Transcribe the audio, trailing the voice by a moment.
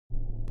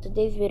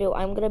Today's video,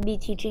 I'm gonna be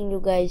teaching you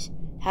guys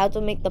how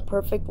to make the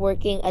perfect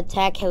working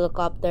attack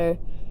helicopter.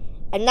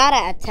 I'm not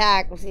an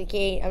attack,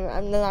 okay? I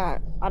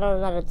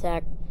don't not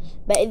attack.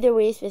 But either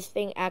ways, this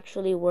thing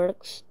actually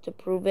works. To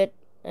prove it,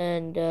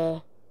 and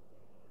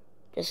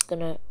just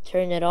gonna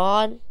turn it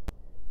on.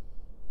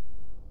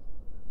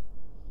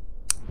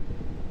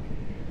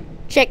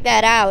 Check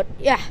that out.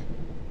 Yeah,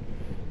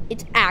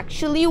 it's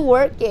actually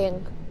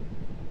working.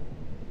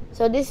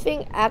 So this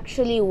thing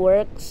actually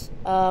works,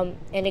 and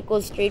it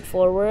goes straight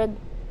forward.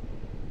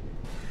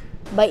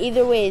 But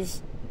either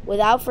ways,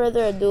 without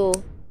further ado,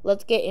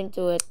 let's get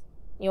into it.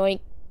 Yoink,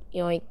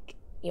 yoink,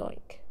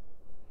 yoink.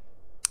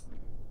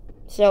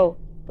 So,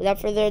 without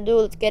further ado,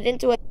 let's get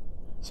into it.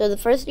 So the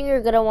first thing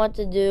you're gonna want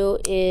to do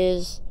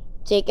is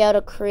take out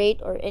a crate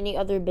or any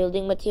other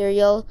building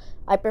material.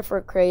 I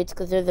prefer crates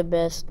because they're the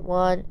best.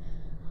 One,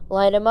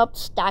 line them up,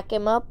 stack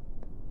them up,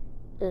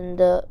 and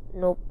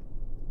nope.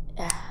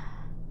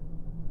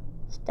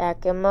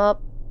 Stack them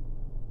up.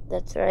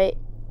 That's right.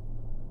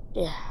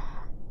 Yeah.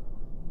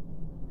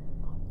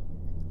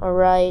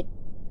 Alright.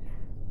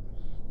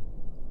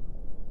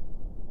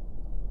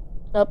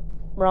 Nope,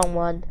 wrong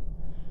one.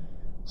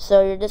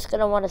 So you're just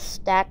gonna want to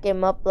stack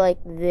them up like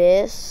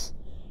this,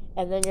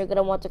 and then you're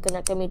gonna want to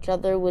connect them each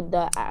other with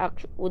the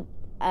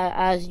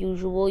as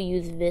usual.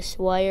 Use this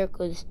wire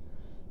because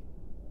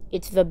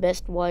it's the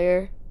best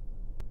wire.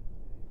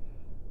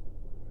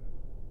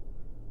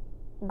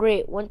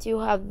 Great. Once you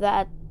have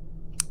that,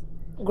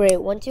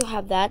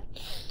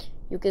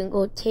 you can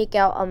go take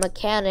out a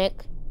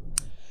mechanic.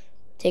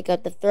 Take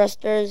out the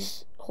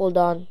thrusters. Hold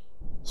on.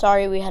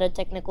 Sorry, we had a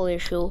technical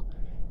issue.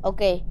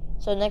 Okay,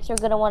 so next you're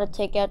gonna want to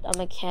take out a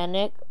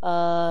mechanic.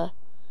 But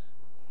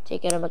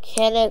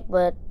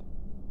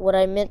what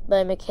I meant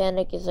by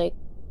mechanic is like,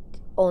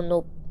 oh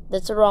no,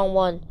 that's the wrong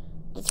one.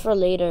 That's for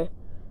later.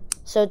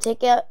 So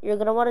you're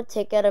gonna want to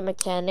take out a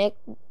mechanic,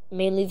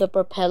 mainly the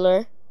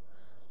propeller.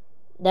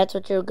 That's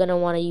what you're gonna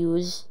want to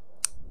use,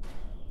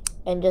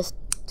 and just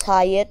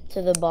tie it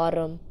to the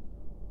bottom.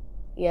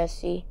 Yeah,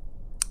 see,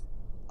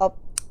 up.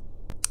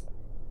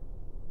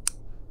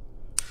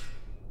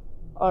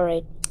 All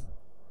right.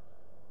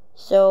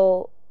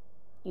 So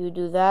you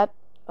do that.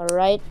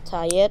 Alright,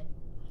 tie it.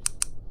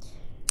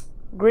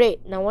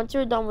 Great. Now once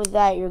you're done with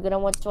that, you're gonna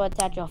want to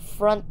attach a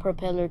front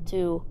propeller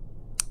too.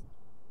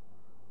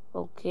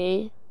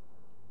 Okay.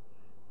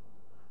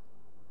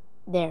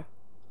 There.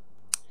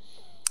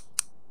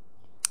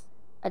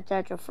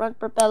 Attach a front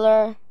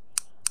propeller.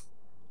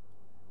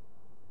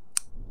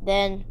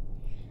 And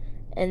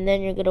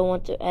then you're gonna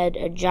want to add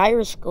a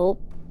gyroscope.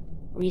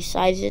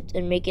 Resize it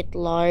and make it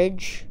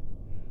large.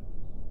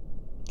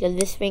 Because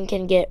this thing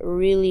can get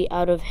really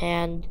out of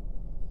hand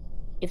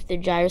if the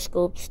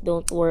gyroscopes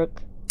don't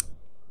work.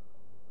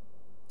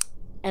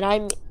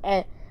 And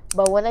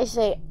but when I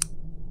say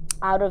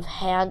out of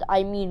hand,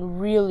 I mean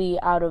really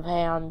out of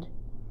hand.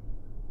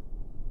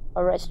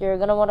 Alright, so you're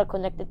gonna want to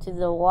connect it to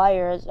the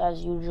wires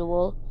as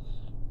usual.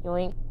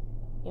 Yoink,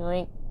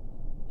 yoink,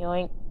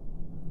 yoink,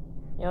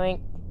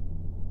 yoink.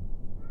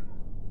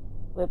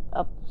 Whip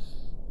up.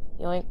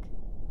 Yoink.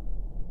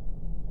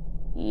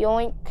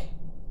 Yoink.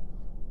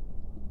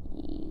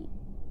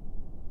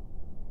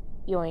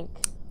 Yoink.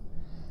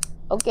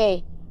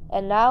 Okay,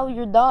 and now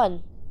you're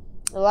done.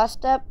 The last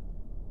step,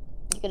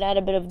 you can add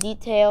a bit of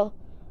detail.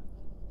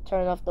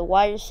 Turn off the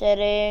wire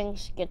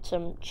settings. Get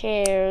some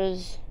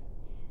chairs.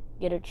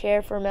 Get a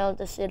chair for Melon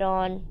to sit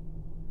on.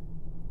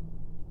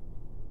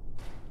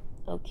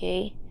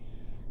 Okay.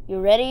 You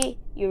ready?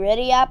 You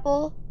ready,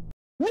 Apple?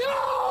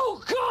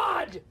 No,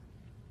 God!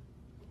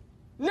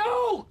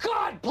 No,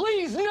 God,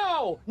 please,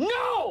 no!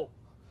 No!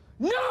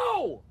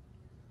 No!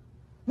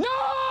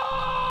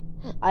 No!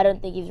 I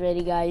don't think he's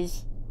ready,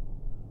 guys.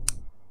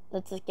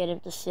 Let's just get him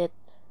to sit.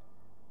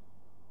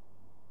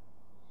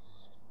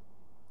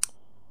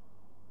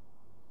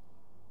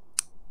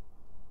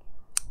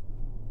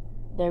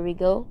 There we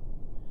go.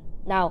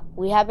 Now,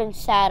 we have him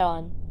sat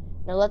on.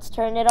 Now let's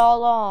turn it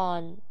all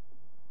on.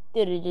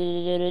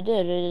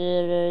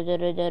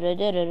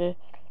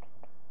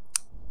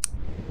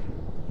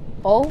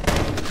 Oh?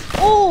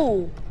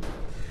 Oh!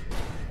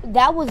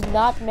 That was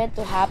not meant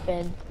to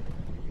happen.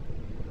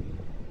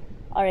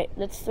 Alright,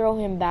 let's throw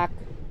him back.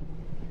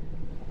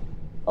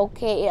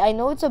 Okay, I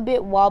know it's a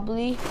bit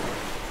wobbly.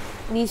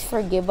 Please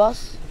forgive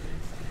us.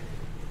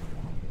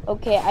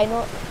 Okay, I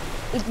know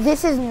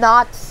this is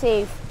not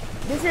safe.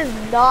 This is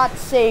not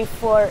safe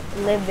for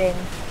living.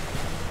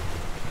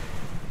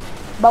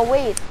 But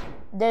wait,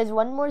 there's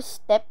one more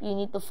step you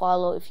need to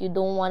follow if you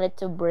don't want it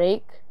to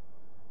break.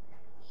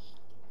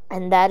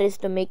 And that is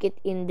to make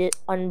it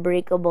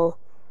unbreakable.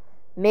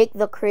 Make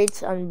the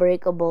crates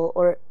unbreakable,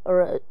 or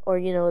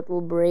you know, it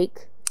will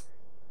break.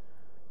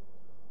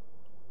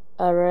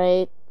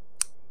 Alright.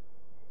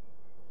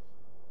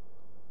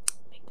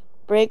 Make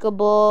it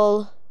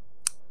breakable.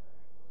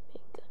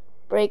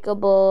 Make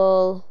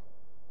unbreakable.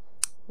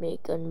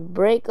 Make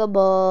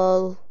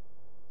unbreakable.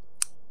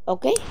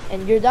 Okay,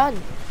 and you're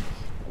done.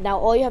 Now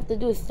all you have to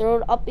do is throw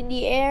it up in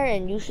the air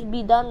and you should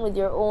be done with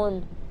your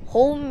own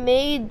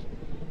homemade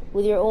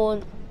with your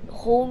own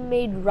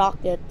homemade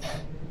rocket,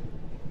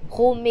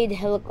 homemade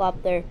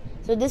helicopter.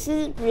 So this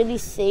isn't really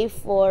safe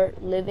for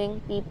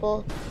living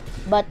people,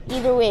 but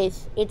either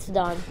ways, it's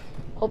done.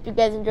 Hope you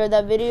guys enjoyed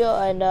that video,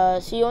 and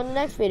see you on the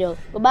next video.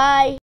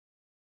 Goodbye.